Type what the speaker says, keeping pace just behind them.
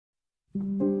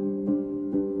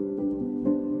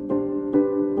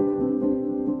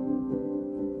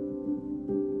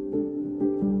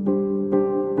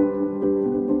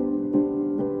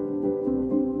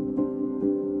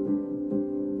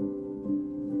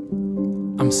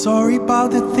I'm sorry about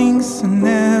the things I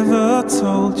never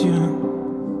told you.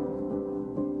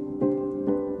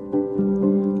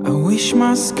 I wish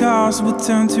my scars would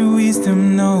turn to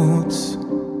wisdom notes.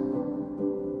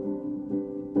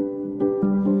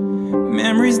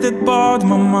 Memories that bored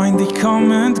my mind, they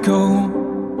come and go.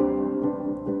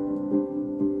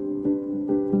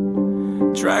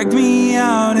 Dragged me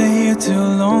out of here too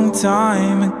a long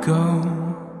time ago.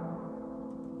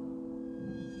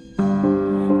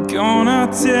 Gonna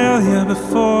tell you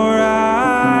before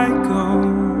I go.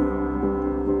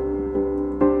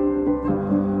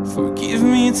 Forgive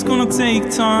me, it's gonna take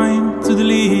time to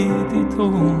delete it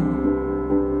all.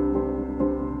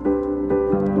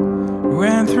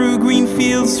 Ran through green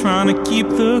fields trying to keep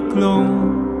the glow.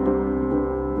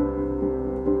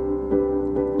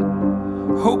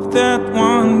 Hope that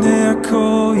one day I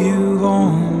call you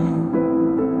home,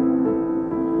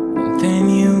 and then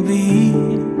you'll be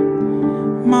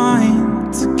mine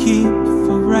to keep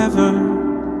forever.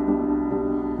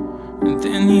 And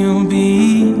then you'll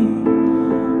be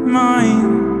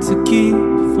mine to keep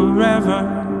forever.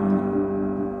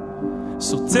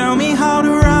 So tell me how to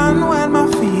run when my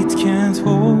feet can't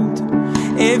hold.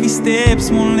 Heavy steps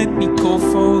won't let me go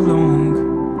for long.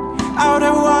 How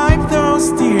to wipe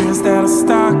those tears that are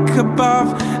stuck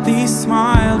above this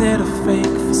smile that I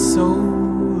fake for so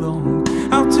long.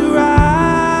 How to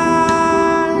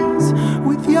rise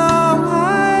with your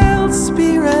wild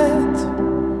spirit,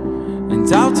 and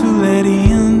how to let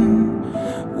in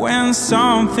when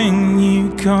something new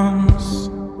comes.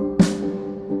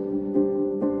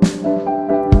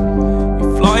 You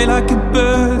fly like a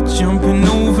bird jumping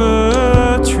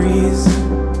over trees.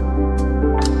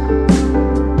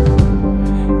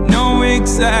 Know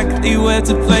exactly where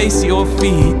to place your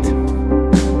feet.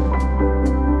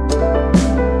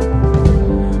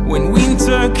 When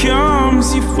winter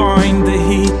comes, you find the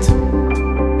heat.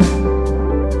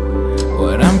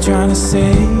 What I'm trying to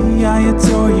say, I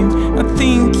adore you. I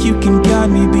think you can guide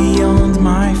me beyond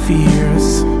my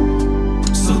fears.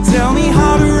 So tell me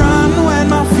how to run when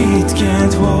my feet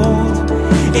can't hold.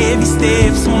 Heavy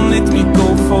steps won't let me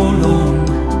go for long.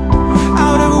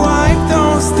 How to wipe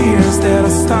those tears that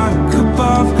are stuck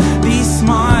above this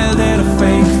smile that I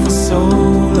fake for so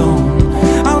long.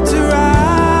 How to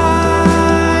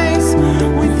rise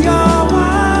with your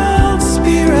wild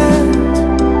spirit,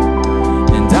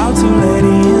 and how to let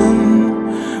in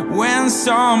when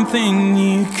something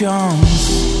new comes.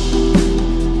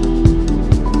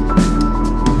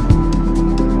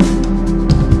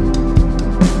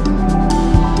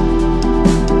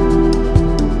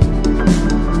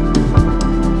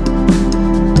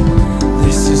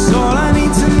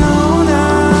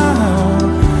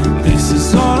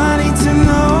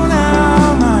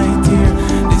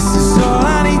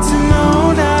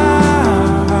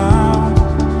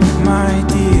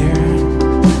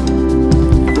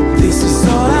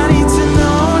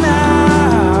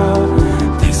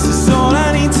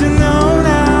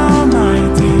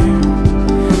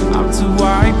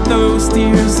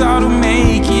 How to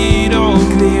make it all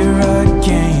clear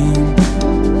again.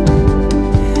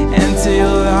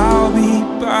 Until I'll be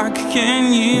back,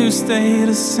 can you stay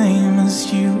the same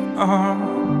as you are?